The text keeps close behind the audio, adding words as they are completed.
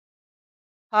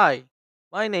Hi,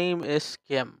 my name is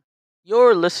Kim.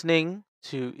 You're listening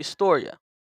to Historia.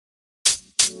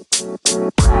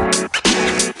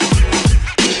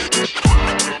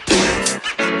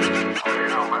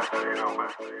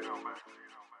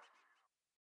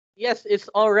 Yes, it's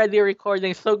already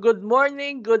recording. So, good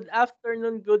morning, good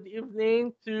afternoon, good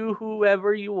evening to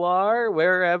whoever you are,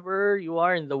 wherever you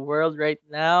are in the world right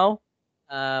now.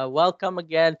 Welcome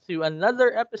again to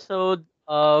another episode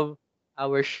of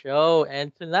our show.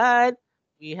 And tonight,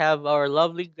 we have our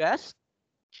lovely guest.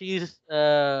 She's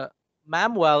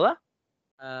Mamuela.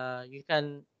 You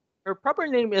can Her proper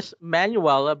name is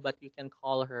Manuela, but you can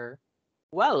call her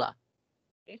Wella.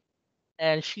 Okay?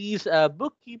 And she's a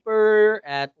bookkeeper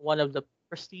at one of the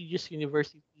prestigious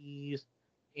universities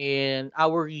in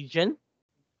our region.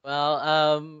 Well,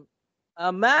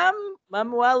 ma'am,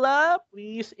 Manuela,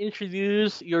 please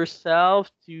introduce yourself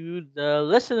to the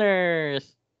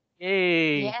listeners.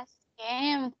 Yay! Yes,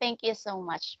 Kim, thank you so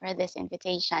much for this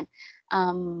invitation.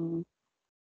 Um,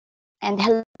 and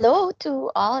hello to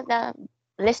all the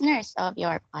listeners of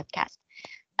your podcast.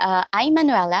 I'm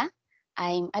Manuela.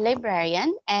 I'm a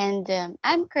librarian, and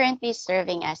I'm currently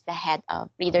serving as the head of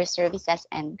Reader Services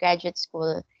and Graduate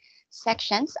School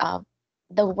sections of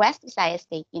the West Visayas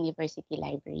State University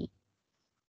Library.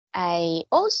 I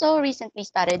also recently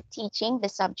started teaching the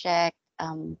subject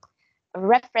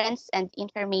reference and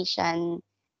information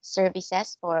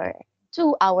services for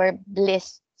to our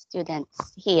Bliss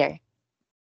students here.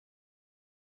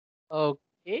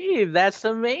 Okay, that's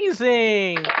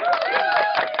amazing.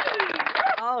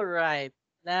 All right.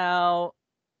 Now,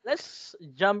 let's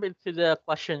jump into the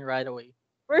question right away.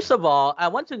 First of all, I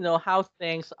want to know how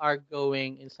things are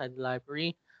going inside the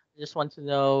library. I just want to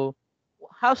know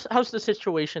how's the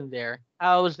situation there?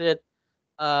 How's uh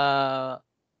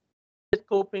it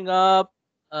coping up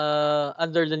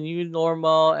under the new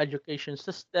normal education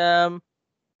system?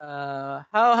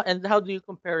 How do you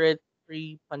compare it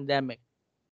pre-pandemic?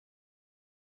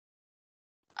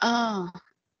 Oh,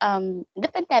 the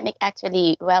pandemic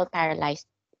actually well paralyzed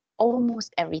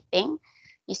almost everything.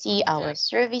 You see Yeah. our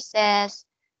services.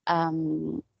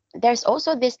 Um, there's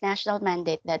also this national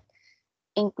mandate that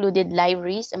included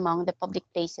libraries among the public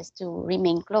places to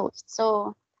remain closed.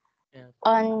 So Yeah.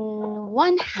 on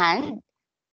one hand,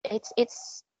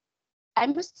 it's I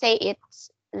must say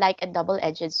it's like a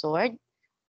double-edged sword.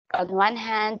 On one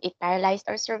hand, it paralyzed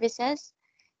our services.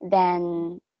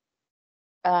 Then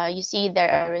you see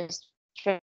there are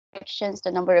restrictions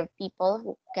to number of people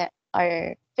who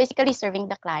are physically serving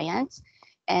the clients,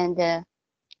 and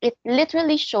it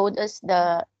literally showed us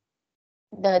the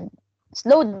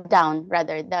slowed down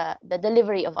rather the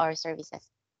delivery of our services.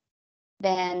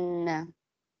 Then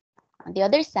on the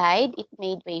other side, it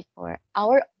made way for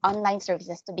our online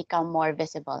services to become more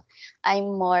visible.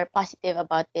 I'm more positive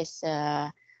about this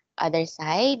other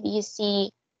side. You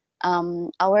see,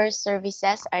 our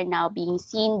services are now being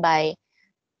seen by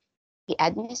the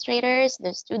administrators,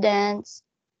 the students.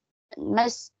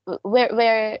 Must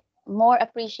we're more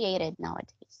appreciated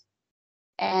nowadays,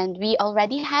 and we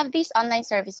already have these online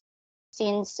services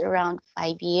since around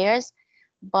 5 years,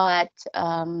 but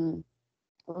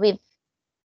we've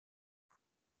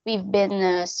we've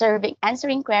been serving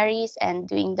answering queries and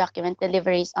doing document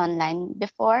deliveries online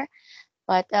before,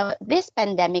 but this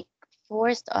pandemic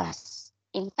forced us,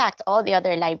 in fact all the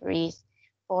other libraries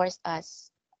forced us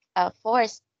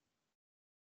forced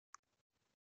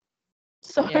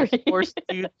Yes, sorry. forced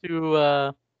you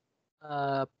to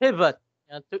pivot,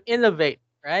 to innovate,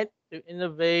 right? To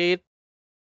innovate,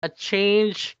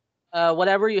 change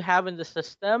whatever you have in the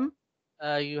system.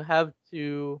 You have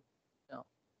to,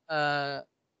 uh,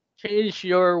 change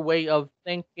your way of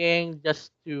thinking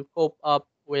just to cope up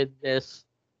with this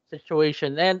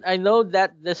situation. And I know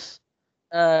that this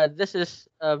is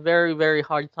a very very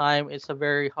hard time. It's a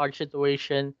very hard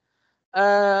situation.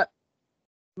 Uh,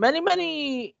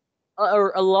 many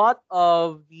or a lot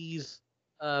of these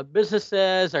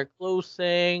businesses are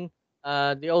closing.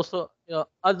 They also,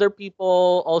 other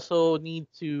people also need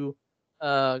to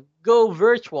go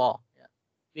virtual. Yeah.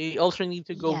 They also need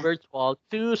to go Yeah. virtual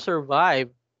to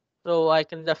survive. So I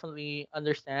can definitely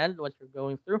understand what you're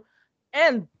going through.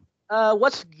 And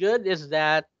what's good is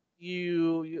that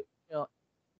you know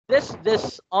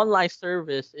this online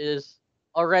service is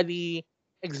already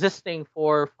existing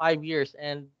for 5 years,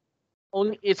 and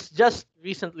only it's just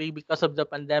recently because of the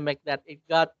pandemic that it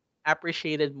got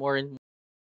appreciated more and more,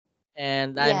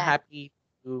 and I'm Yeah. happy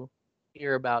to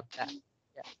hear about that.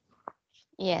 Yeah.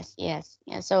 Yes, yes.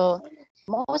 Yeah. So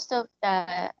most of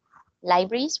the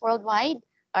libraries worldwide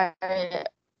are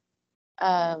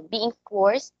being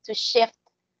forced to shift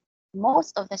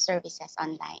most of the services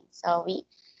online. So we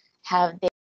have this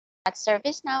chat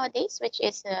service nowadays, which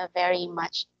is very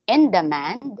much in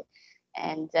demand,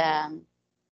 and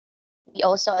we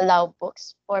also allow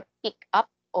books for pick up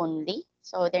only.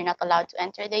 So they're not allowed to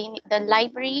enter the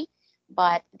library,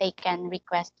 but they can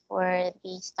request for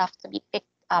the stuff to be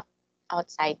picked up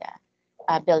outside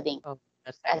the building. Oh,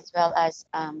 that's As well as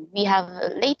we have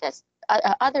latest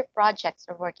other projects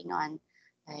we're working on,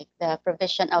 like the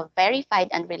provision of verified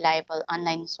and reliable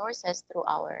online sources through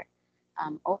our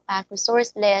OPAC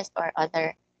resource list, or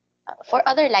other for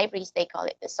other libraries they call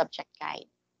it the subject guide.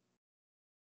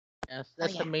 yes, So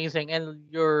that's yeah. amazing. And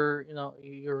you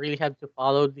really have to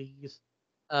follow these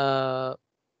uh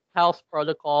health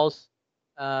protocols,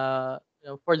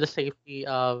 for the safety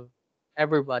of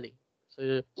everybody.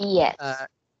 So, Yes. uh,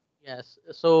 yes.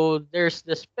 So there's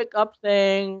this pickup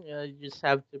thing. You just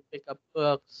have to pick up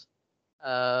books,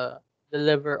 uh,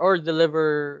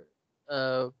 deliver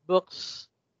books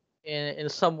in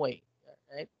some way,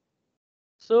 right?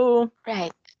 So,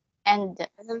 Right. And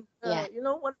and yeah.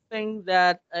 one thing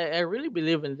that I really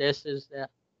believe in this is that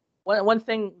one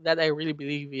thing that I really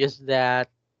believe is that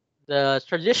the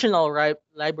traditional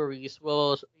libraries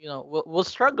will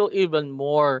struggle even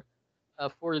more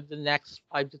for the next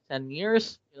 5 to 10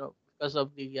 years, because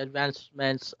of the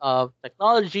advancements of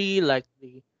technology like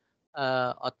the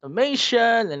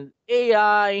automation and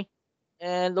AI,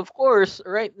 and of course,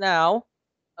 right now,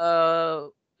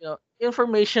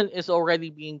 information is already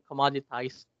being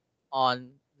commoditized on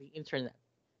the internet.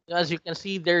 As you can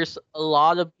see, there's a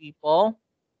lot of people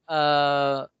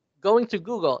uh, going to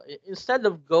Google instead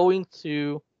of going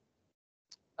to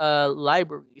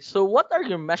library. So, what are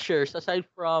your measures aside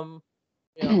from,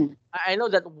 I know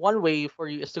that one way for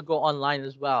you is to go online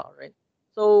as well, right?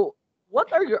 So,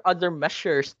 what are your other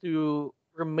measures to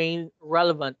remain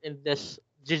relevant in this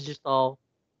digital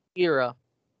era?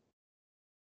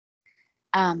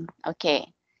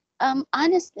 Okay.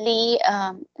 Honestly,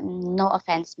 no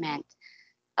offense meant.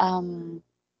 Um,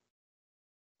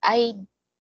 I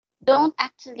don't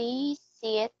actually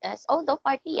see it as, although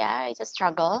partly, yeah, it's a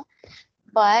struggle,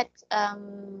 but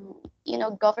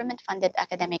government funded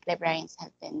academic librarians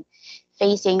have been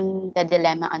facing the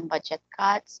dilemma on budget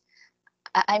cuts.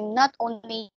 I'm not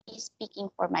only speaking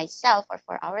for myself or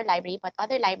for our library, but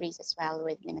other libraries as well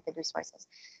with limited resources.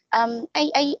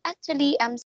 I actually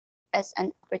am as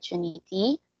an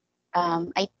opportunity.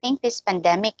 I think this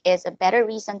pandemic is a better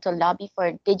reason to lobby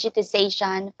for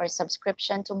digitization, for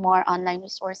subscription to more online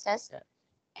resources, Yeah.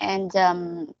 and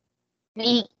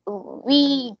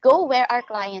we go where our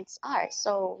clients are.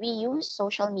 So we use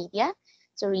social media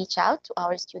to reach out to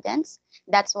our students.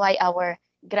 That's why our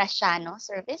Graciano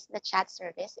service, the chat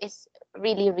service, is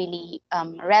really, really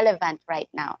relevant right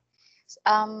now.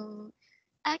 Um,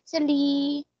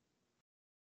 Actually,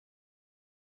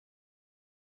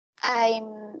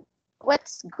 I'm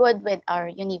what's good with our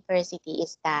university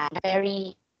is that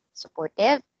very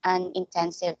supportive and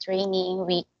intensive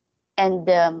training. And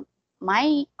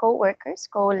my co-workers,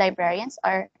 co-librarians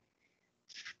are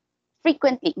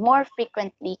more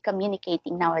frequently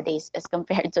communicating nowadays as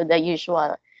compared to the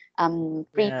usual Yeah.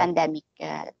 pre-pandemic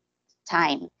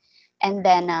time. And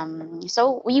then,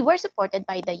 so we were supported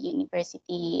by the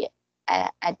university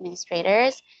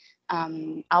administrators,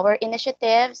 our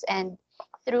initiatives, and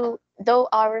though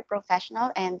our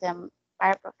professional and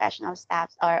paraprofessional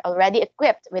staffs are already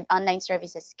equipped with online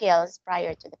services skills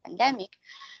prior to the pandemic,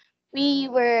 we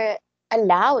were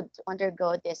allowed to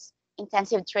undergo this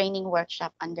intensive training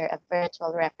workshop under a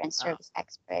virtual reference Wow. service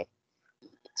expert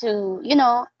to,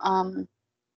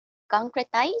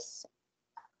 concretize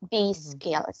these Mhm.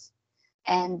 skills.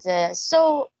 And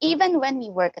so even when we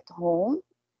work at home,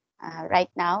 right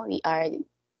now we are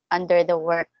under the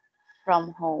work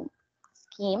from home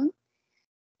scheme,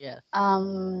 Yes.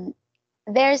 um,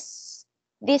 there's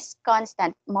this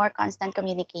more constant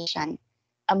communication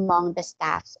among the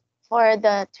staffs for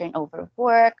the turnover of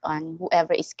work on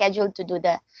whoever is scheduled to do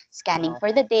the scanning Wow.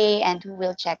 for the day and who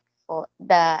will check for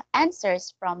the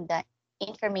answers from the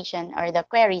information or the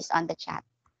queries on the chat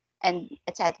and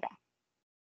etc.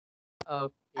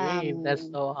 Okay, that's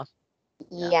Um, so awesome.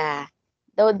 Yeah. yeah,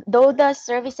 though the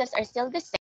services are still the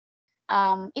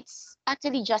same, it's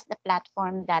actually just the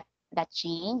platform that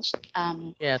changed.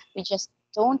 Yes. We just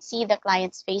don't see the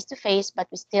clients face to face, but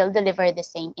we still deliver the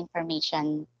same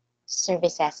information,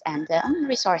 services, and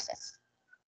resources.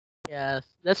 Yes,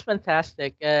 that's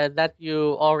fantastic. That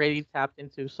you already tapped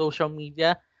into social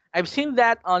media. I've seen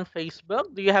that on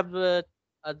Facebook. Do you have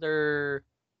other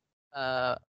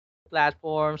uh,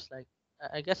 platforms like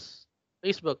I guess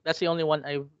Facebook? That's the only one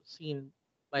I've seen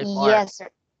by far. Yes, sir.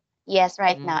 Yes,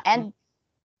 right Mm-hmm. now. And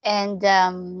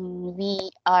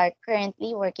we are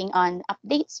currently working on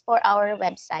updates for our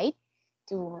website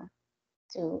to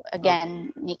Okay,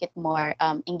 again make it more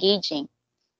engaging.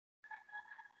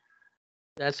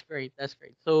 that's great. That's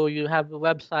great. So you have a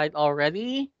website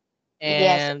already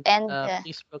Yes, and and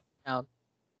Facebook account.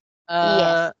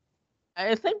 yes. Uh,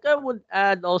 I think I would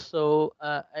add also.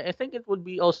 I think it would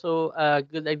be also a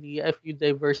good idea if you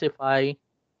diversify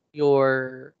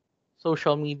your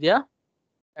social media,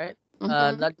 right?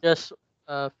 Mm-hmm. Not just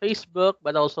Facebook,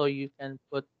 but also you can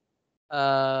put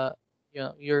uh,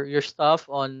 your stuff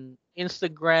on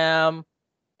Instagram,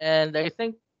 and I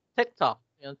think TikTok.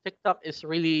 TikTok is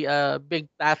really a big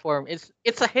platform. It's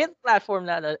a hit platform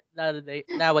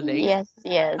nowadays. Yes,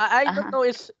 yes. I don't Uh-huh. know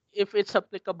if it's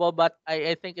applicable, but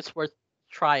I think it's worth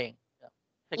trying. Yeah,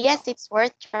 TikTok. Yes, it's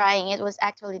worth trying. It was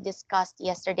actually discussed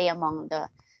yesterday among the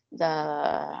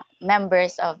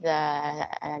members of the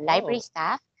library Oh,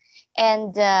 staff,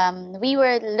 and we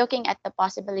were looking at the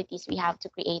possibilities. We have to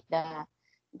create the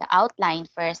outline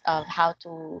first of how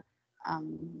to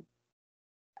um,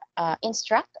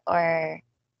 instruct or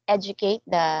educate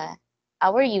the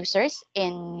our users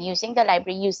in using the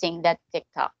library using that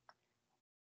TikTok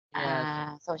yes.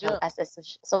 social Yeah, as a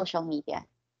social media.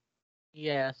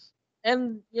 yes.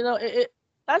 And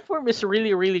platform is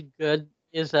really really good.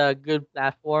 Is a good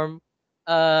platform.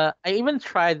 I even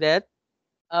tried it.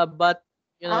 But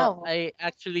Wow. I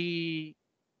actually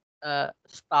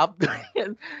stopped doing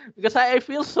it because I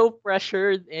feel so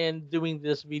pressured in doing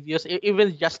these videos,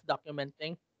 even just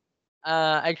documenting.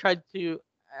 I tried to.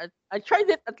 I tried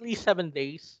it at least 7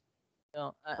 days.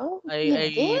 Oh, I you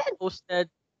did? posted.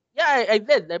 Yeah, I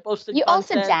did. I posted You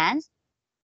also content. dance?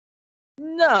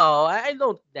 No, I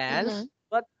don't Mm-hmm. dance,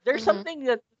 but there's Mm-hmm. something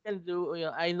that you can do.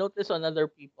 I notice on other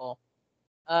people.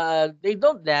 They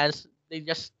don't dance. They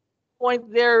just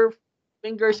point their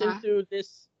fingers Uh-huh. into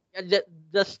this,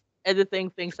 just editing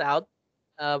things out.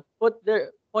 Put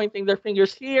their pointing their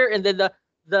fingers here, and then the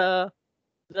the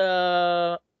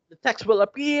the text will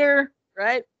appear,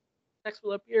 right? Text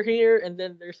will appear here, and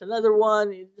then there's another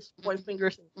one. You just point Mm-hmm.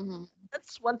 fingers. Mm-hmm.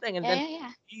 That's one thing, and Yeah, then yeah,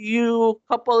 yeah. you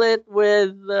couple it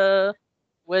with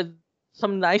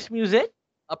some nice music,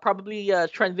 probably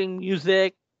trending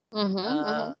music. Mm-hmm.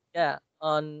 Mm-hmm. Yeah,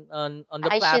 on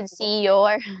the I should platform. see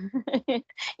your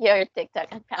your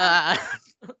TikTok account. Uh,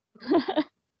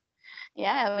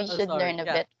 Yeah, we should sorry. learn a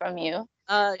Yeah. bit from you.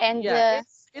 And Yeah.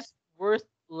 It's worth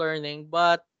learning,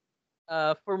 but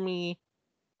for me,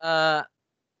 uh,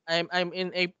 I'm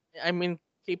in a I'm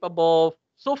incapable.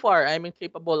 So far, I'm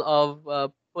incapable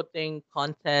of putting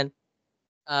content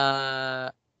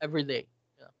uh every day.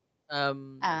 Yeah.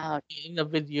 Um, uh, in a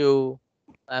video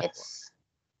platform. it's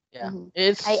Yeah. mhm.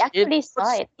 I It actually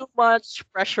saw puts it. too much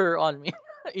pressure on me.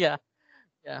 Yeah.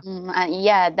 Yeah.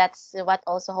 Yeah, that's what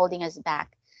also holding us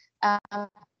back.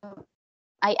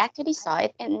 I actually saw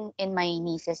it in my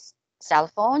niece's cell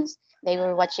phones. They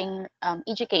were watching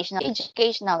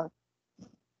educational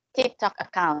TikTok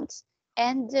accounts,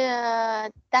 and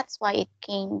that's why it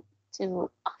came to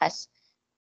us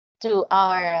to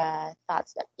our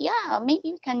thoughts that yeah,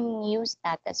 maybe we can use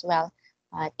that as well,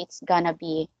 but it's gonna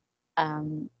be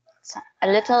a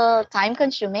little time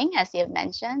consuming, as you've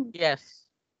mentioned. Yes.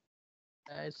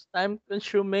 It's time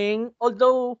consuming.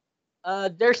 Although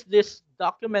there's this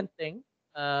documenting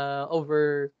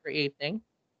over creating.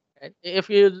 Right? If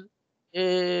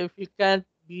you can't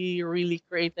be really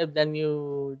creative, then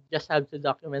you just have to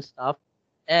document stuff,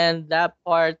 and that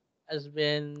part has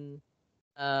been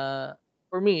uh,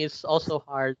 for me. It's also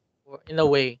hard in a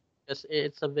way because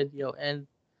it's a video, and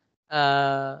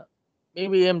uh,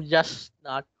 maybe I'm just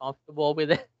not comfortable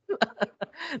with it.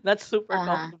 Not super Uh-huh.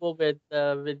 comfortable with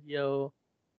video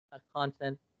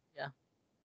content. Yeah,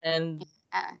 and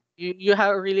Uh,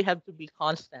 really have to be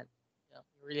constant. You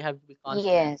really have to be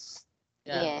constant. yes,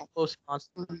 Yeah, yes. post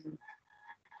constant. Mhm.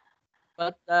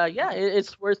 But yeah,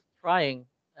 it's worth trying.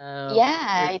 Yeah,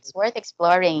 Very it's worth. worth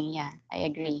exploring. Yeah, I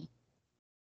agree.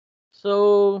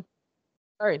 So,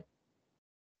 all right.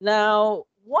 Now,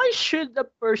 why should a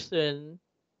person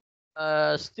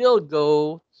still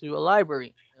go to a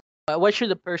library? Why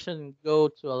should a person go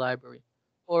to a library?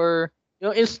 Or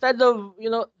instead of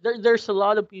there's a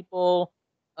lot of people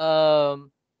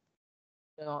um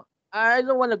you know I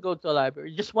don't want to go to a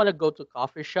library. Just want to go to a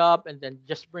coffee shop and then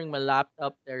just bring my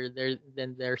laptop there.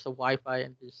 Then there's a Wi-Fi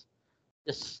and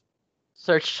just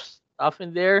search stuff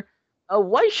in there.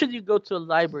 Why should you go to a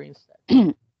library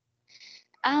instead?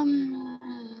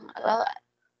 Well,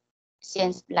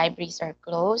 since libraries are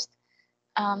closed,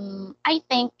 I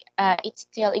think it's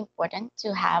still important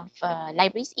to have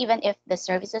libraries, even if the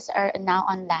services are now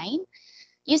online.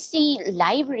 You see,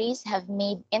 libraries have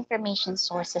made information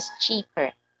sources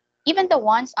cheaper, even the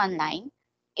ones online.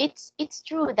 It's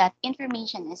true that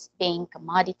information is being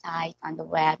commoditized on the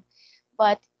web,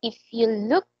 but if you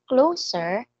look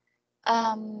closer,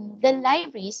 the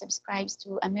library subscribes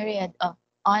to a myriad of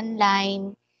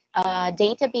online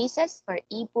databases for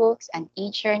ebooks and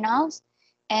e-journals,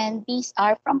 and these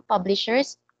are from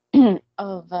publishers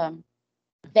of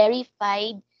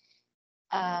verified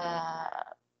uh,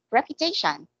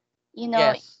 reputation. You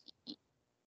know, Yes.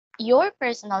 your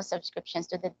personal subscriptions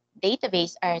to the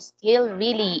database are still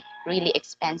really, really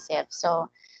expensive. So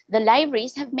the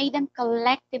libraries have made them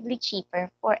collectively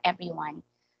cheaper for everyone.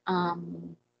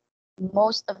 Um,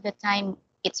 Most of the time,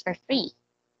 it's for free.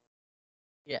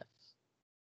 Yes.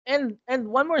 And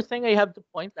one more thing I have to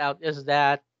point out is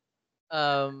that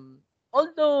um,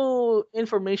 although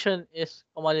information is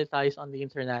commoditized on the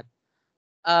internet,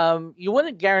 you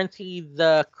wouldn't guarantee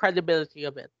the credibility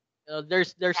of it.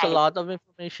 There's a Right. lot of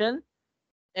information,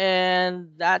 and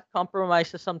that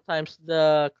compromises sometimes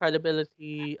the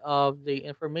credibility of the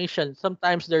information.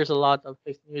 Sometimes there's a lot of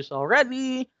fake news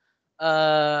already.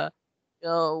 Uh,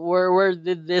 where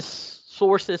did this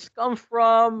sources come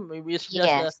from? Maybe it's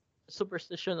just a Yes.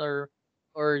 superstition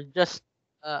or just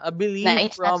a No, belief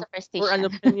it's not from or an superstition.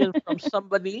 opinion from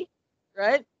somebody,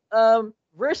 right?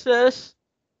 Versus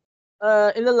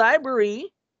in the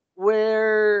library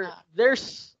where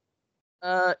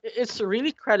Uh, it's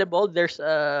really credible.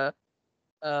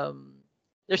 Um,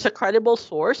 there's a credible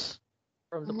source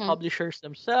from the mhm, publishers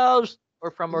themselves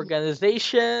or from mhm.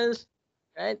 organizations,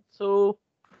 right? So,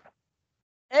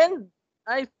 and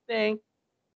I think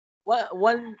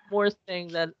one more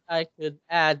thing that I could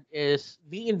add is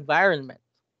the environment,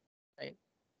 right?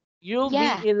 You'll be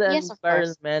Yeah. in an Yes, of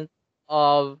course. environment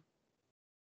of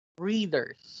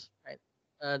readers, right?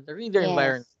 The reader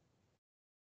environment. Yes.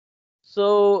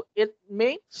 So it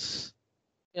makes,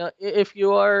 if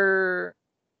you are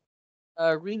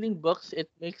reading books, it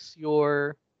makes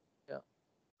your, you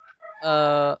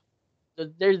know,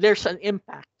 there's an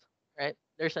impact, right?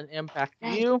 There's an impact to Right.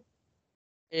 you.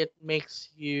 It makes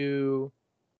you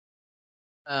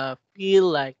feel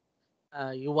like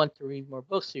you want to read more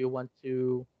books. You want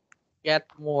to get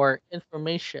more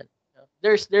information.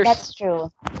 There's That's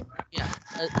true. yeah,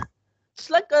 it's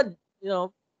like a you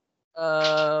know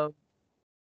uh,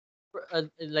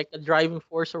 like a driving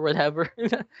force or whatever,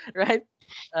 right?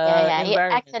 Yeah, yeah. Environment.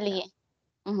 Actually,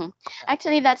 mhm. Yeah.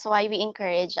 Actually, that's why we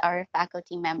encourage our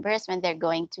faculty members when they're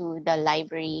going to the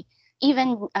library,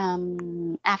 even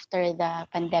after the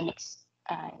pandemic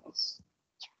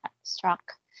struck.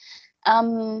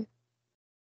 Um,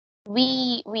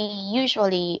 we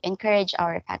usually encourage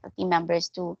our faculty members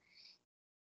to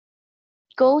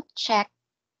go check,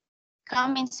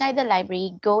 come inside the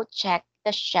library, go check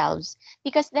the shelves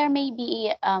because there may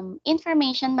be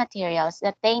information materials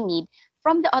that they need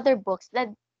from the other books that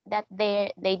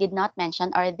they did not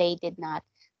mention or they did not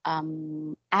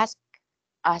ask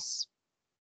us.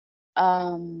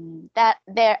 That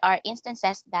there are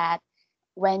instances that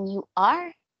when you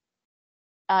are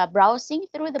browsing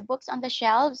through the books on the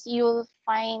shelves, you'll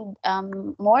find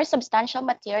more substantial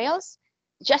materials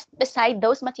just beside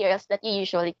those materials that you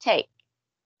usually take.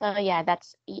 So yeah,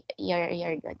 that's you're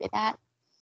good with that.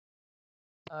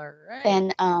 All right.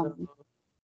 Then So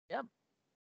yeah,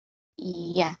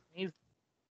 yeah. amazing.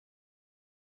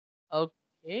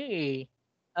 Okay.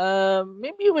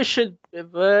 Maybe we should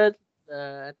pivot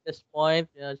at this point.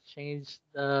 Change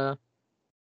the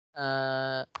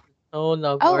tone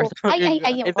of our. Oh, I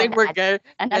I want think to we're add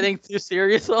another. getting too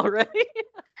serious already.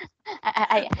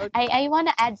 Okay. I want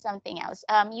to add something else.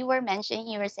 You were mentioning,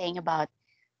 you were saying about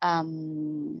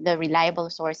the reliable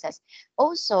sources.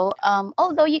 Also,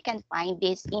 although you can find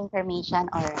this information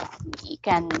or you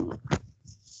can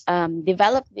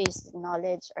develop this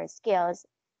knowledge or skills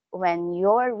when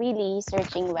you're really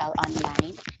searching well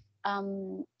online,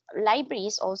 um,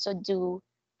 libraries also do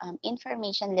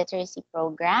information literacy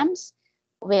programs,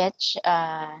 which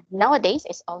nowadays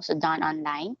is also done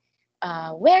online,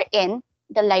 wherein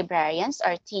the librarians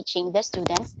are teaching the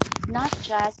students not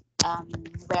just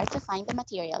where to find the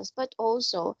materials, but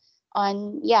also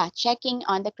on, yeah, checking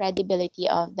on the credibility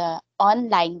of the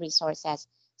online resources.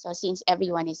 So since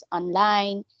everyone is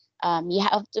online, you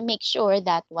have to make sure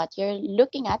that what you're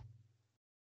looking at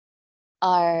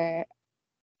are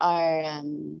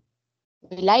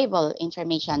reliable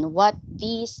information. What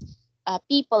these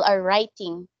people are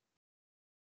writing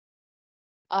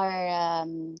are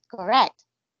correct.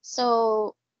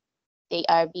 So They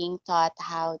are being taught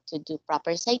how to do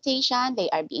proper citation. They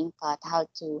are being taught how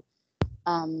to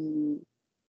um,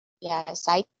 yeah,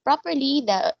 cite properly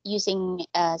the using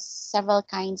several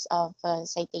kinds of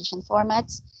citation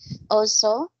formats.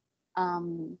 Also,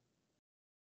 um,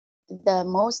 the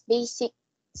most basic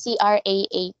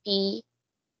CRAAP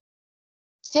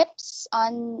tips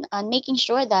on making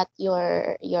sure that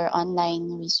your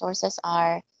online resources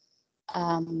are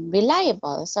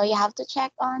reliable. So you have to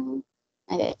check on,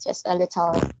 and it's just a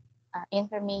little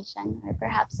information or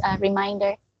perhaps a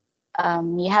reminder.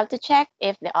 You have to check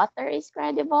if the author is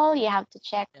credible. You have to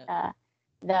check Yeah.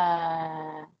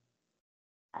 the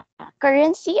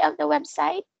currency of the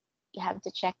website. You have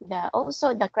to check the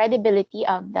also the credibility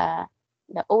of the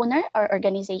owner or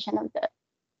organization of the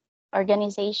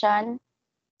organization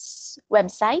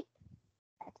website.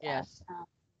 Yes.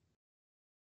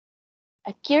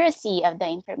 Accuracy of the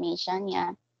information,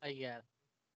 yeah, I guess.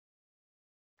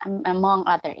 among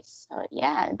others. So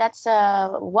yeah, that's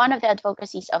one of the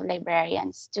advocacies of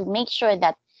librarians to make sure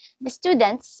that the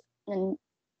students,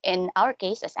 in our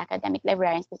case as academic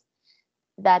librarians,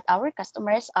 that our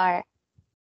customers are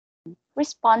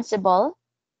responsible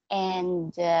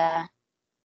and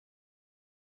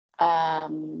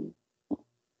um,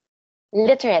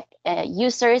 literate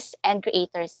users and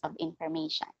creators of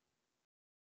information.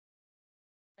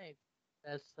 Right.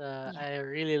 That's Yeah. I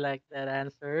really like that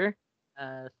answer.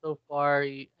 So far,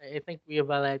 I think we have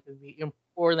highlighted the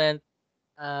important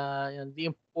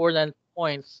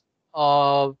points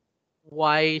of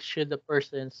why should the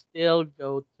person still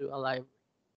go to a library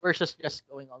versus just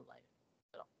going online,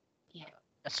 you know, Yeah.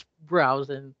 just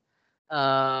browsing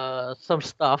some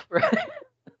stuff, right?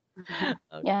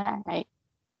 Uh, Yeah, right.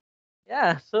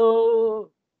 yeah.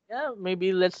 So yeah,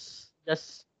 maybe let's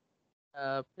just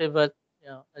pivot.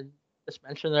 I just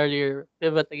mentioned earlier,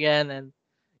 pivot again, and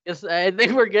yes, I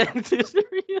think we're getting too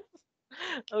serious.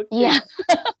 Okay. Yeah.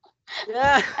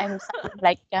 Yeah. I'm sounding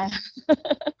like Yeah.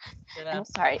 I'm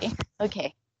sorry.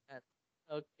 Okay. Uh,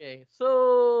 Okay.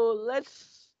 So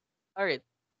let's. All right.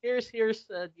 Here's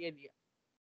the idea.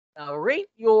 Now rate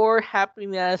your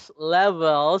happiness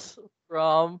levels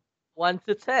from 1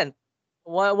 to 10.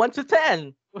 One to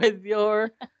 10 with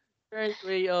your current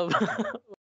way of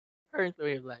current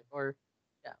way of life, or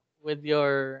yeah, with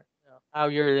your how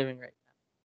you're living right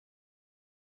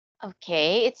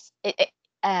Okay.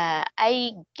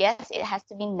 I guess it has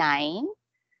to be 9.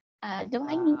 Do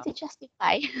I need now. to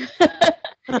justify?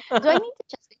 Do I Wow. need to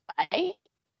justify?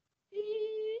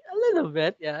 A little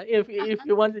bit, yeah. If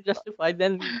you want to justify,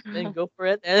 then go for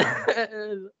it.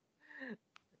 And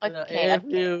Okay, if okay.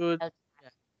 you, Okay. yeah,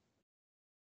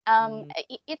 mm,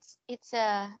 It's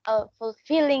a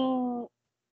fulfilling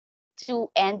to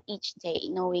end each day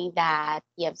knowing that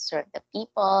you have served the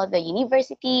people, the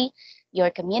university, your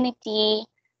community.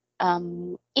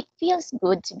 It feels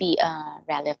good to be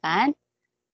relevant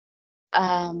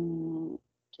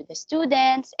to the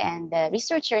students and the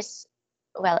researchers,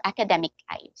 well, academic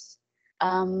lives.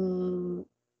 Um,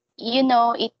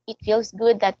 it feels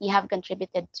good that you have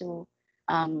contributed to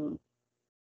um,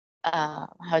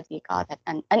 how do you call that,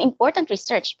 an important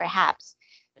research perhaps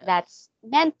yes, that's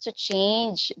meant to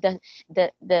change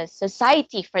the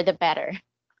society for the better,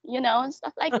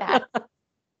 stuff like that.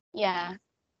 Yeah.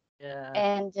 yeah,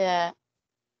 And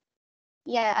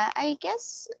yeah, I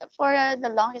guess for the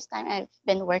longest time I've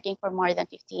been working for more than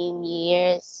 15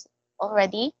 years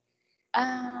already.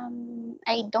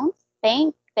 I don't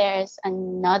think there's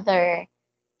another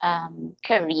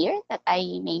career that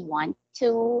I may want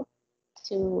to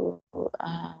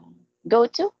go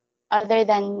to other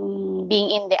than being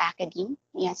in the academe,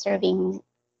 yeah, serving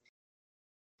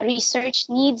research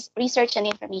and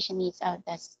information needs of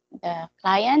the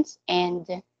clients, and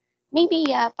maybe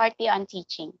partly on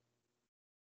teaching.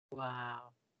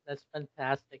 wow, that's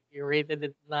fantastic. You rated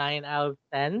it 9 out of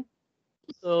 10.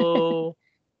 So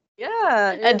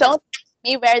yeah, Don't ask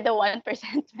me where the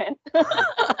 1% went.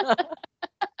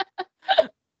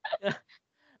 yeah.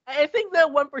 I think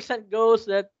that 1% goes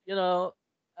that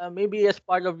maybe as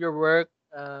part of your work,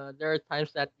 there are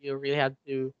times that you really have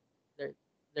to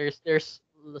there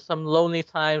some lonely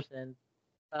times and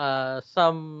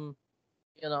some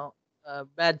you know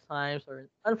bad times or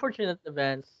unfortunate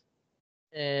events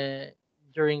uh,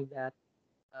 during that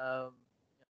um,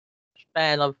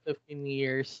 span of 15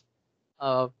 years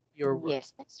of your work.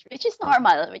 Yes, that's true. Which is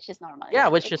normal. Which is normal. Yeah, Yeah,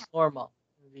 which it is normal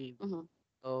indeed. happens.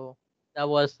 So that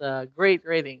was a great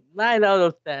rating, 9 out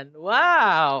of 10.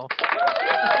 Wow.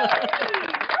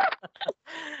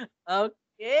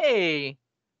 Okay.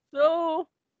 So,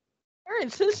 all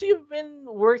right, since you've been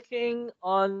working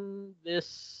on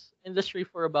this industry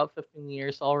for about 15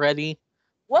 years already.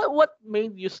 What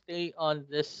made you stay on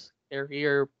this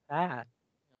career path?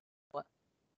 What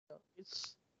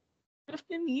it's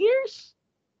 15 years?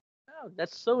 Wow,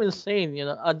 that's so insane.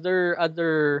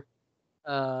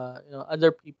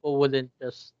 Other people wouldn't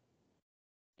just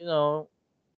you know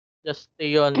just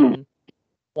stay on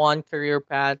one career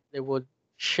path. They would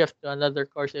shift to another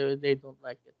course if they don't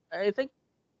like it. I think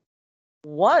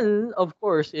one, of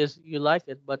course, is you like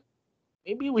it, but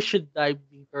maybe we should dive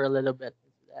deeper a little bit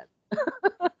into that.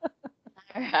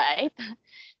 All right.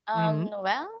 Mm-hmm.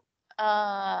 Well,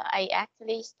 I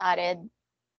actually started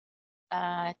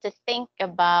to think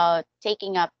about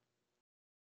taking up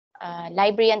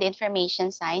library and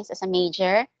information science as a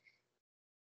major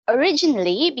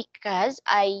originally because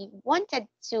I wanted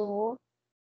to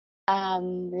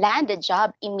land a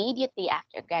job immediately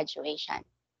after graduation.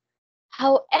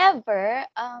 However,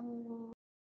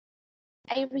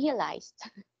 I realized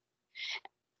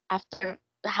after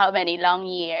how many long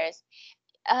years,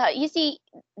 you see,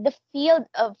 the field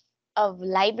of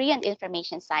library and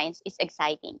information science is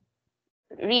exciting.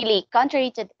 Really,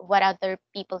 contrary to what other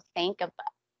people think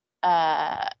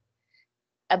uh,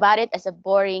 about it as a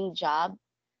boring job,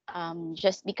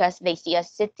 just because they see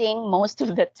us sitting most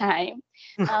of the time.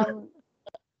 Um,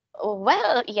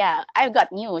 well, yeah, I've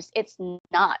got news. It's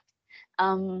not.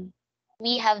 Um,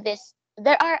 we have this.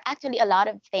 There are actually a lot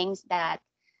of things that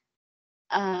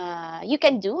you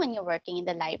can do when you're working in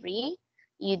the library.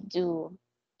 You do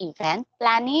event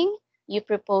planning. You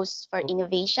propose for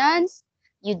innovations.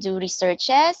 You do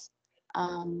researches.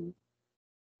 Um,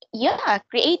 yeah,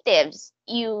 creatives.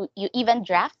 You even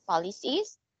draft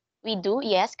policies. We do,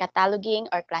 yes, cataloging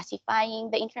or classifying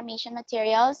the information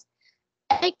materials,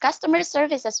 and customer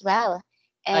service as well,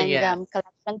 and Yes.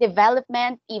 collection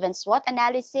development, even SWOT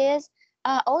analysis,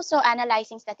 also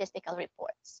analyzing statistical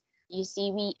reports. You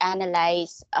see, we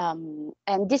analyze and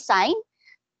design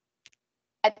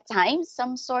at times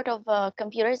some sort of a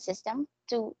computer system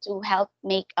to help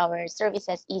make our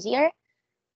services easier.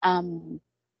 Um,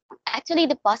 Actually,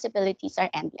 the possibilities are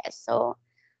endless. So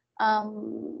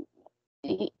um,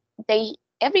 they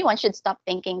everyone should stop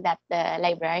thinking that the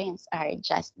librarians are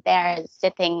just there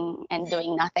sitting and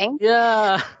doing nothing.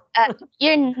 Yeah.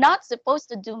 You're not supposed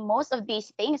to do most of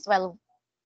these things while,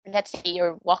 let's say,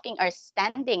 you're walking or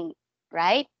standing,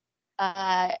 right?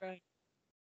 uh, Right.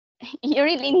 you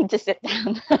really need to sit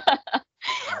down.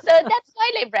 So that's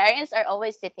why librarians are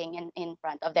always sitting in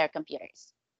front of their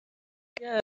computers.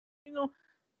 Yeah. You know,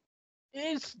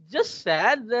 it's just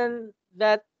sad then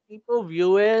that people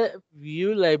view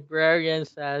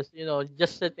librarians as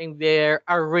just sitting there,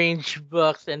 arrange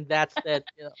books, and that's it.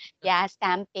 Yeah,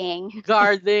 stamping.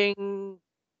 Guarding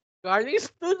guarding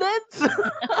students.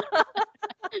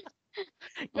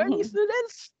 Guarding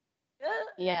students. Yeah,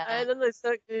 I Yeah. don't know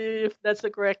if that's the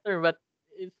correct term, but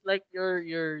it's like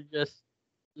you're just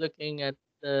looking at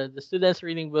the students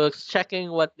reading books,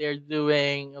 checking what they're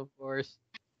doing, of course,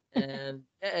 and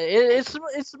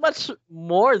it's much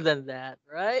more than that,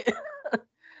 right?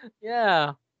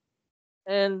 Yeah,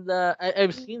 and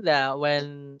I've seen that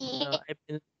when I've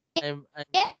been I'm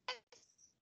Yes.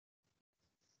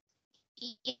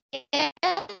 Yes.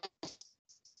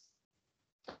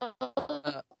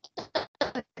 uh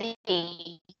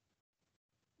Totally.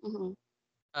 Mhm.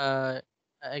 uh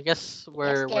I guess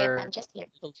Yes, Karen, we're I'm just here.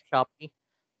 a little choppy,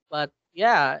 but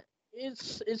yeah,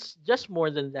 it's just more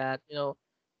than that.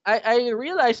 I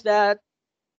realized that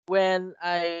when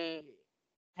I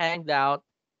hanged out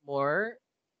more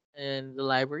in the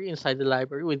library, inside the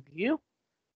library with you,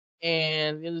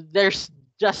 and there's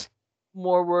just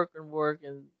more work and work,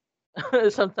 and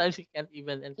sometimes you can't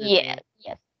even Yes, entertain.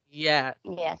 yes, Yeah,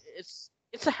 yes,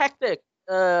 it's a hectic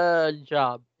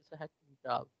job. It's a hectic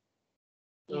job.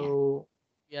 yeah. So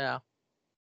yeah,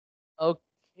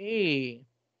 okay.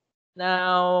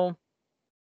 Now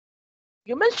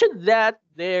you mentioned that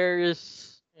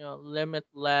there's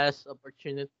limitless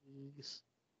opportunities.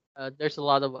 There's a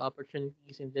lot of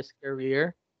opportunities in this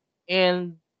career,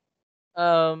 and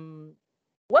um,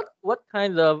 what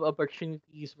kind of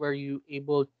opportunities were you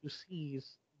able to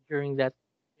seize during that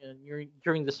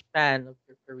during the span of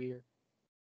your career?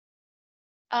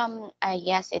 I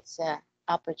guess it's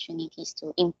opportunities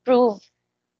to improve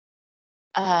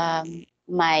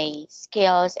my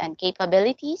skills and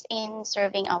capabilities in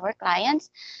serving our clients.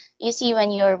 You see,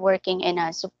 when you're working in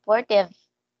a supportive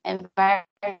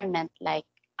environment like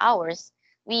ours,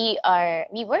 we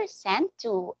were sent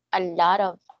to a lot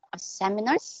of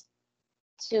seminars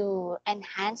to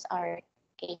enhance our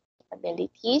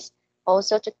capabilities,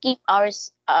 also to keep our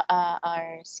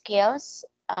skills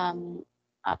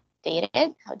up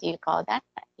updated. How do you call that?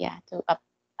 Yeah, to up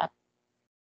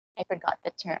I forgot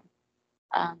the term.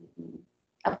 Um,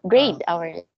 Uh, upgrade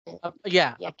our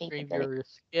yeah, upgrade capability. your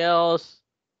skills,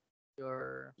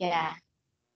 your Yeah,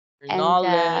 your and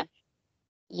knowledge.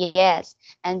 yes,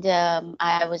 and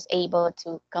I was able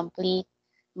to complete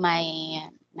my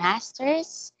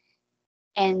master's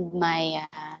and my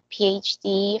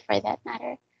PhD for that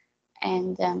matter.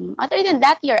 And other than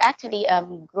that, you're actually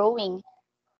growing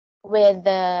with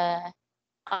the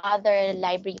other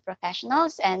library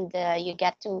professionals, and you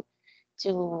get to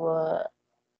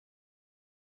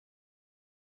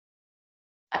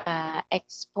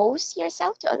expose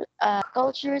yourself to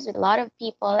cultures with a lot of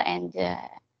people and the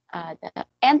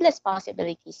endless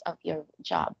possibilities of your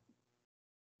job.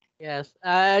 Yes,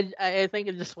 I think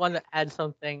I just want to add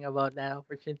something about that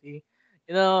opportunity.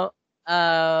 You know,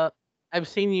 uh, I've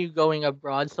seen you going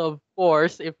abroad, so of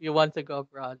course, if you want to go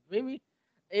abroad, maybe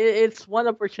it's one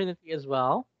opportunity as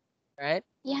well, right?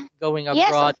 Yeah. Going Yes,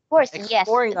 abroad, of course. Yes,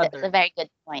 exploring that's a other. very good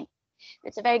point.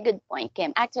 That's a very good point,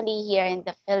 Kim. Actually, here in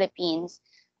the Philippines,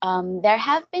 there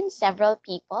have been several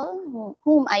people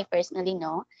whom I personally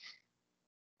know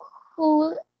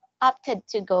who opted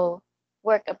to go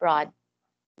work abroad.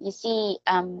 You see,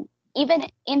 even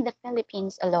in the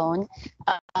Philippines alone,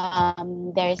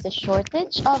 there is a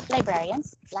shortage of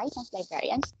librarians, licensed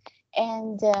librarians,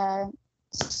 and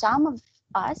some of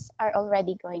us are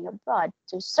already going abroad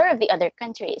to serve the other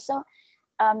countries. So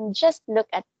just look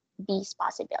at these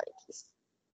possibilities.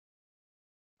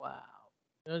 Wow.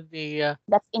 You know,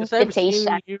 That's because I've invitation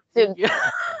seen you. to. Yeah.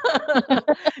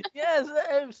 Yes,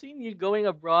 I've seen you going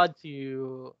abroad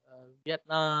to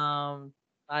Vietnam,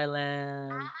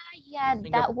 Thailand, Yeah,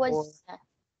 that Singapore. was.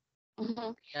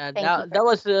 Mhm. Yeah, Thank you for that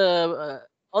was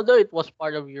although it was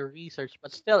part of your research,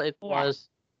 but still yeah.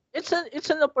 it's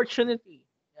an opportunity.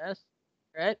 Yes,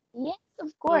 right. Yes,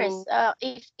 of course. So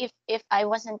If I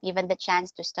wasn't given the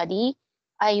chance to study,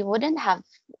 I wouldn't have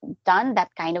done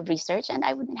that kind of research, and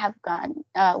I wouldn't have gone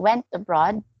went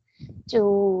abroad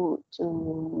to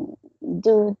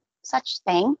do such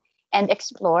thing and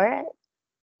explore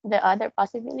the other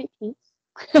possibilities.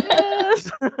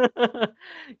 yes,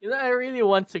 I really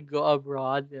want to go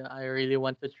abroad. I really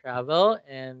want to travel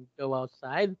and go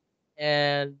outside,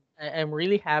 and I'm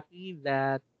really happy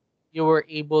that you were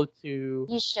able to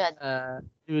You should.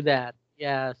 do that.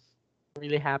 Yes,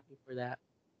 really happy for that.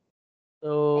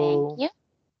 Thank So you.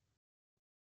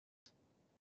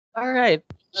 all right.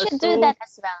 You should do So that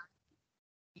as well.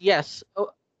 yes,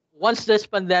 once this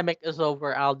pandemic is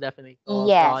over, I'll definitely go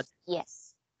abroad. Yes,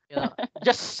 yes.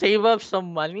 Just save up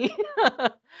some money.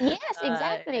 Yes, I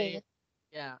exactly.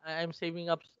 yeah, I'm saving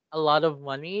up a lot of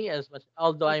money as much.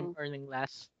 Although I'm Mhm. earning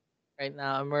less right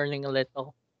now, I'm earning a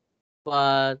little,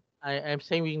 but I'm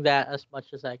saving that as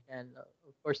much as I can.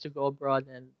 Of course, to go abroad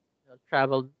and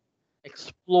travel,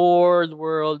 explore the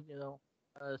world.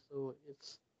 So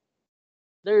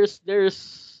there's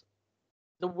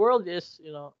the world is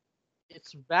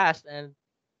it's vast, and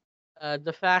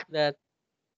the fact that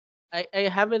I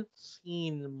haven't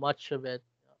seen much of it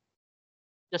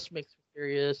just makes me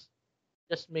curious.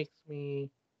 Just makes me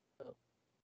uh,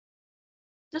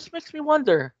 just makes me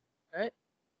wonder, right?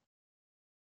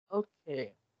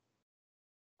 Okay.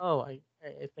 Oh, I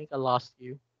think I lost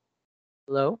you.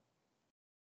 Hello?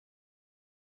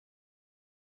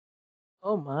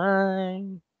 Oh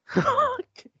my.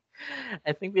 Okay.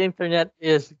 I think the internet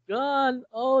is gone.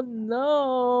 Oh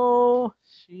no.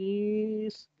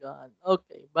 She's gone.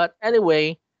 Okay, but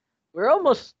anyway, we're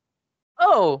almost.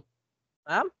 Oh,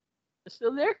 ma'am, you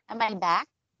still there? Am I back?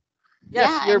 Yeah,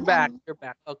 Yes, you're I'm. back. You're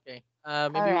back. Okay.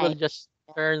 All Maybe we'll right. just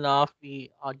turn off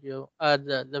the audio,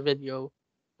 the video.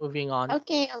 Moving on.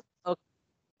 Okay. Okay.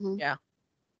 Mhm. Yeah.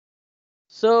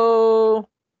 So,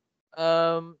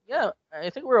 yeah, I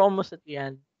think we're almost at the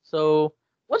end. So,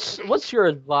 what's your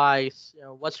advice?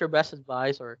 What's your best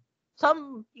advice, or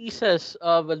some pieces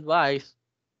of advice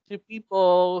to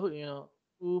people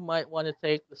who might want to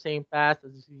take the same path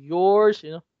as yours?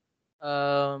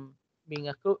 Being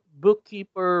a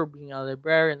bookkeeper, being a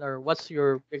librarian, or what's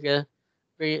your biggest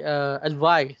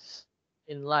advice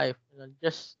in life?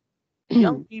 Just to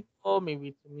young people,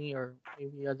 maybe to me, or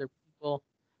maybe other people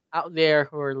out there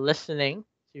who are listening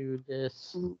to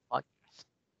this Mhm. podcast.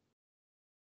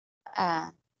 uh,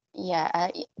 yeah.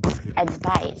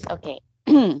 Advice. Okay.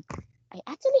 I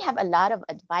actually have a lot of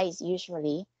advice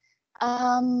usually.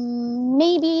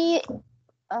 Maybe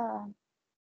uh,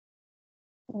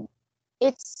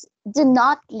 it's do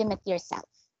not limit yourself.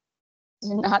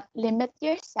 Do not limit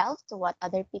yourself to what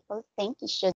other people think you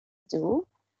should do.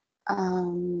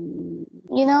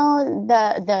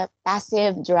 The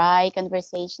passive, dry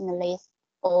conversationalist,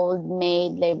 old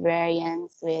maid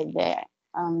librarians with their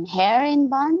hair in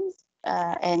buns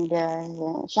and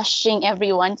shushing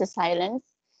everyone to silence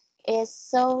is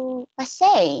so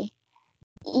passe.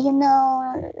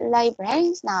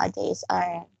 Librarians nowadays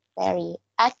are very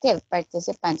active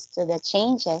participants to the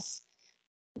changes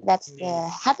that's Indeed.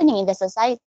 happening in the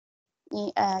society.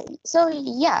 So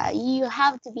yeah, you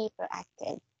have to be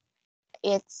proactive.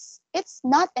 It's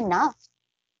not enough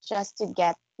just to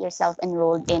get yourself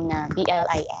enrolled in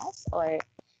BLIS or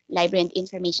Library and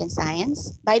Information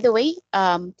Science. By the way,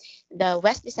 the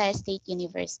West Visayas State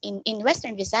University in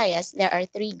Western Visayas, there are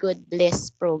three good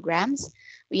BLIS programs.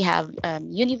 We have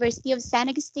University of San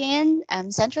Agustin,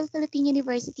 Central Philippine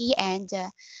University, and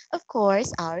of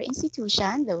course our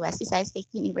institution, the West Visayas State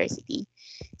University.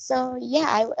 So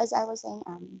yeah, as I was saying,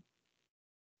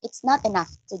 it's not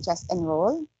enough to just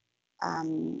enroll.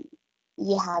 Um,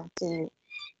 you have to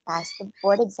pass the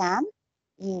board exam.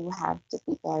 You have to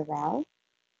prepare well,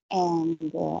 and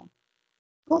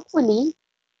hopefully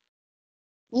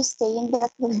you stay in the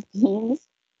Philippines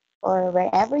or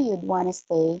wherever you'd want to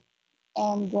stay,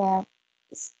 and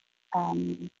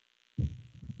um,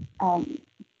 um,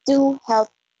 do help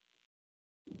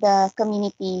the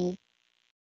community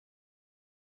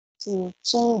to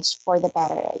change for the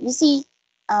better. You see,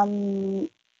 um,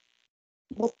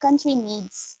 the country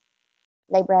needs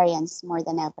librarians more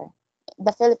than ever. In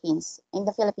the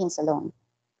Philippines alone,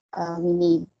 we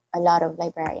need a lot of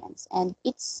librarians, and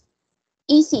it's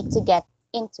easy to get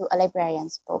into a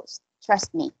librarian's post.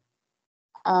 Trust me.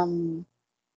 Um,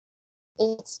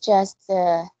 it's just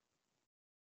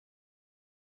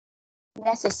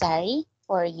necessary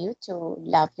for you to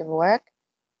love your work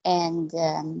and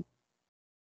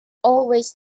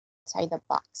always outside the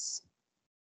box.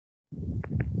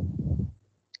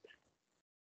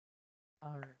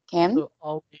 All right. Kim? So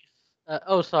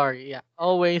always, sorry, yeah,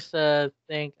 always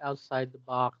think outside the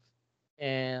box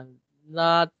and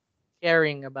not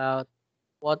caring about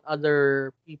what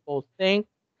other people think.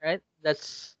 Right?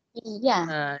 Yeah,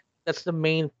 Uh, that's the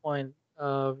main point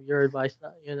of your advice.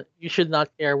 You should not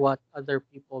care what other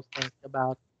people think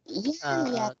about yeah,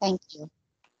 uh thank you.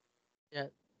 yeah,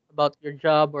 about your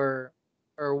job or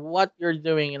what you're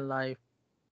doing in life.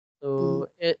 Mm, So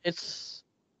it's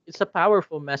a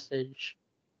powerful message,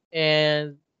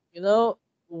 and you know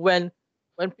when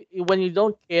when you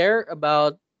don't care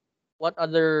about what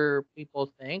other people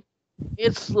think,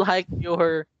 it's like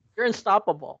you're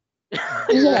unstoppable,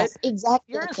 right? yes,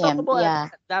 exactly, You're Kim. unstoppable Yeah.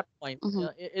 at that point. Mm-hmm,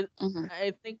 mm-hmm.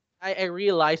 I think I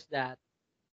realized that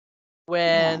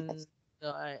Yeah, when that's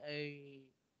I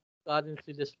got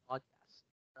into this podcast,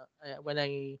 when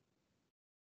I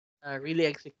really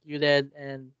executed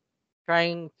and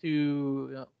trying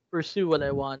to pursue what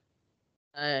I want.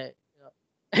 I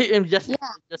I'm yeah,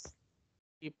 just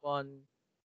keep on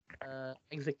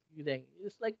executing.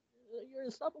 It's like you're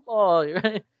unstoppable.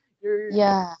 You're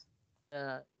yeah,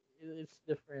 it's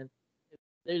different.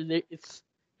 It's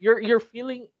your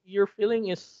feeling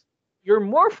is you're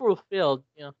more fulfilled.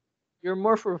 You're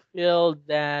more fulfilled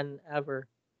than ever.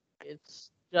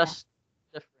 It's yeah. just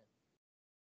different.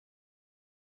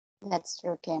 That's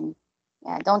true, Kim.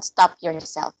 Yeah, don't stop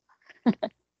yourself.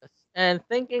 Yes. And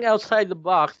thinking outside the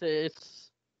box,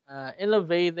 it's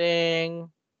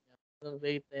innovating,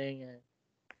 innovating, and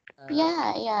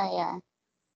Yeah, yeah, yeah.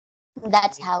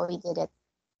 That's amazing. how we did it.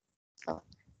 So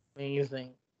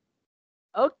Amazing.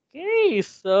 Okay,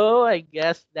 so I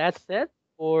guess that's it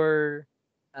for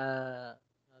uh,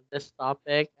 this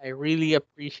topic. I really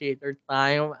appreciate your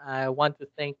time. I want to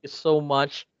thank you so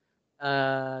much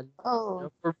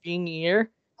oh, for being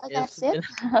here. oh, It's that's it. been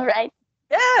All right.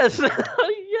 yes,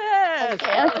 yes.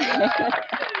 Okay, okay.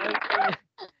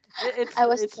 Okay, I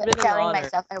was it's been an telling honor.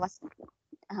 myself I was.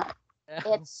 Uh,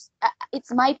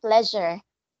 it's my pleasure.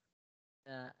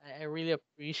 I really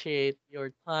appreciate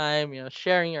your time,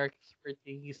 sharing your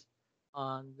expertise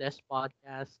on this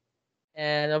podcast.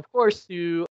 And of course,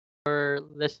 to our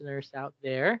listeners out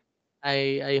there,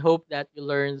 I hope that you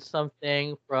learned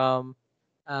something from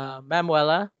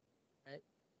Manuela, right?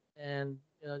 And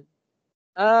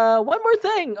one more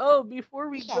thing. Oh, before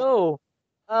we Yeah. go,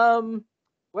 um,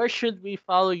 where should we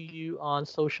follow you on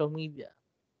social media?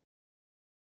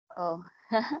 Oh.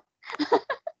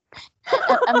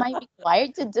 Am I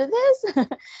required to do this?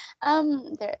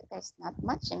 There's not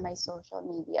much in my social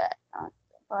media account,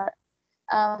 but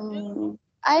You know,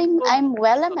 I'm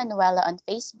Wella Facebook. Manuela on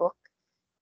Facebook.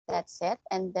 That's it.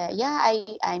 And yeah,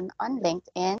 I'm on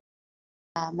LinkedIn.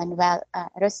 Manuel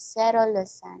Rosero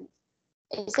Lozano.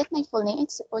 is it my full name?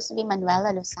 It's supposed to be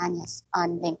Manuela Lusanes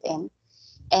on LinkedIn.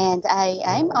 And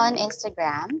I'm on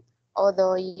Instagram,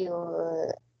 although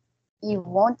you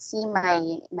won't see my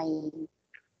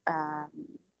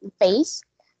face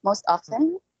most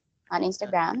often on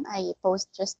Uh, Instagram. I post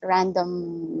just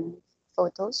random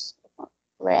photos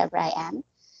wherever I am.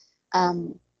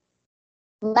 Um,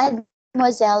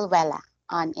 Mademoiselle Wella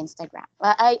on Instagram.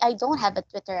 Well, I don't have a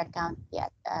Twitter account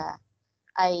yet.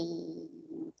 I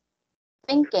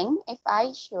thinking if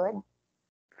I should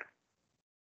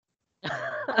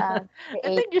I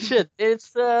create. think you should.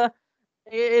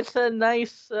 It's a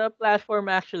nice platform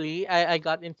actually. I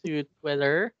got into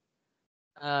Twitter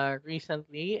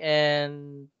recently,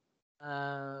 and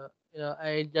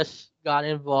I just got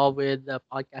involved with the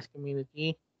podcast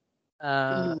community.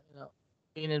 Mm,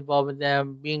 Being involved with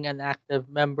them, being an active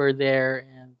member there,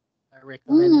 and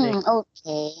recommending.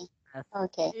 okay, us.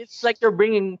 okay. It's like you're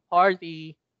bringing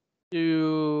party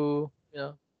to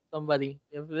somebody.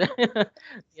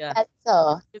 Yeah, That's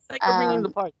so. it's like you're bringing the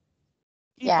Um, party,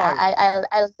 tea yeah, party.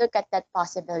 I'll look at that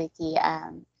possibility.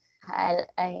 I'm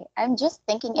just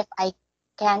thinking if I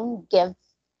can give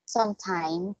some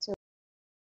time to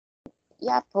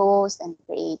yeah post and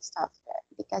create stuff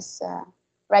because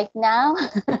right now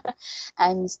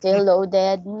I'm still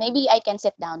loaded. Maybe I can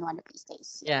sit down one of these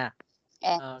days. Yeah,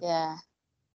 Yeah.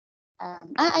 and Uh,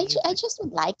 I Amazing. just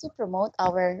would like to promote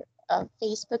our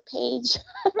Facebook page.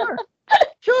 Sure.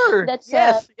 Sure. That's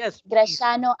Yes. Yes. Please.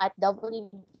 Graciano at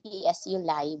WBSU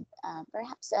Live.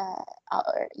 Perhaps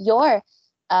your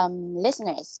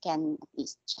listeners can at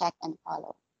least check and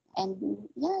follow. And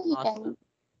yeah, Awesome.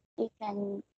 you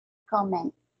can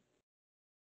comment.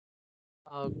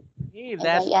 Okay, And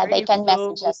that's yeah, they great. can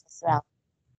message So us as well.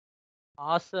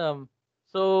 awesome.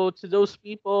 So to those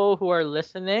people who are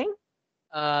listening,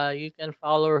 you can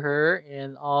follow her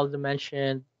in all the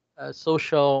mentioned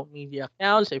social media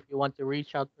accounts if you want to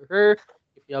reach out to her.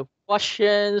 If you have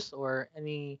questions or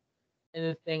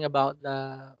anything about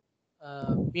the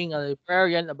being a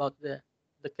librarian, about the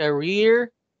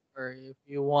career, or if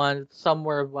you want some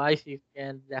more advice, you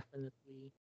can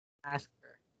definitely ask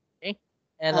her. Okay,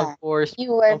 and of Uh, course,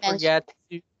 you were don't mentioned. forget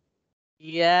to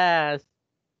yes,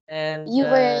 and You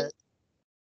were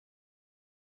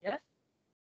yes,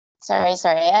 sorry.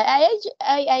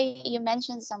 You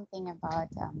mentioned something about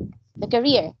the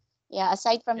career. Yeah,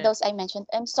 aside from yeah, those I mentioned,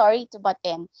 I'm sorry to butt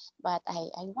in, but I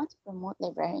want to promote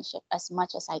librarianship as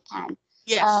much as I can.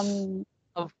 yes, Um,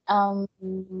 of um,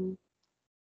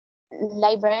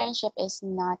 Librarianship is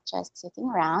not just sitting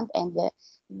around, and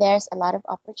there's a lot of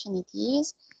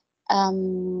opportunities.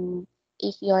 Um,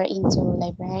 if you're into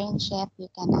librarianship, you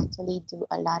can actually do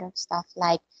a lot of stuff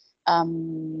like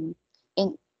um,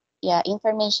 in yeah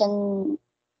information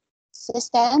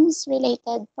systems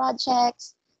related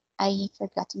projects. I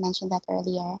forgot to mention that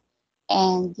earlier.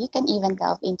 And you can even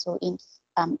delve into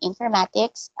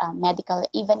informatics, medical,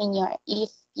 even in your, if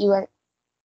you are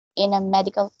in a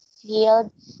medical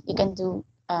field, you can do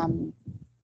um,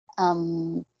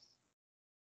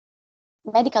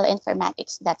 medical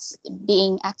informatics that's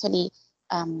being actually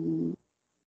um,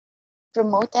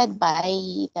 promoted by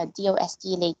the DOST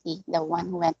lately, the one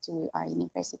who went to our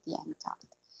university and talked.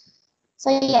 So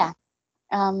yeah,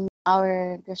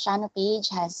 our Grosciano page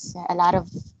has a lot of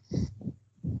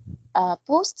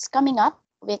posts coming up,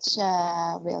 which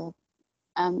will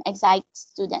excite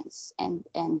students and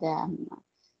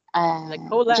like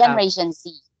collab. Generation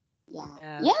Z. Yeah,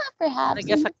 Yeah, yeah, and I perhaps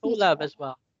guess in a the collab future. as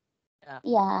well. Yeah,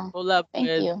 Yeah, collab thank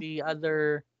with you. the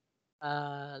other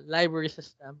library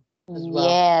system as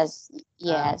well. Yes,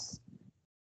 Uh, yes.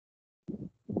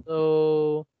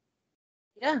 so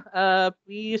yeah,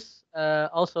 please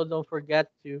also don't forget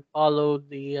to follow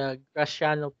the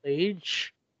Graciano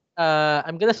page.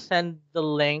 I'm gonna send the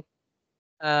link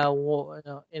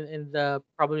in the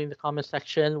probably in the comment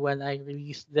section when I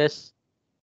release this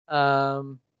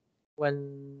um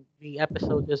when the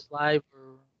episode is live,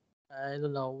 or I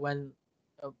don't know when.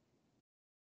 uh,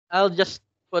 I'll just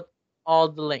put all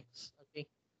the links, okay,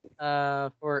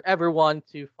 for everyone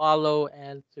to follow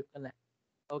and to connect.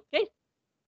 Okay,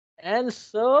 and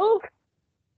so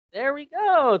there we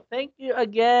go. Thank you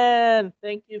again.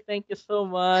 Thank you so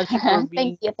much for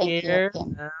being Thank you, here.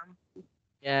 Kim.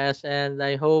 Yes, and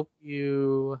I hope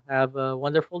you have a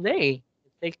wonderful day.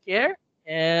 Take care,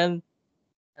 and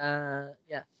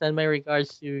yeah, send my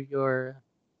regards to your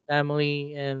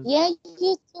family, and Yeah,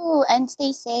 you too, and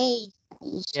stay safe.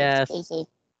 You should stay yes, safe.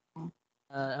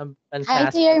 I'm Hi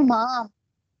to your fantastic. mom.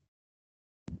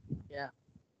 Yeah.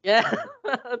 Yeah.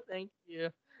 Thank you.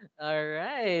 All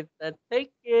right.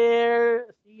 Take care.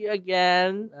 See you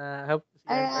again. Hope to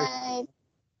see All you in person. right.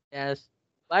 Yes.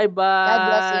 Bye God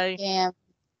bless you, bye. Kim.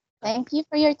 Thank you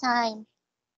for your time.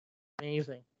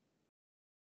 Amazing.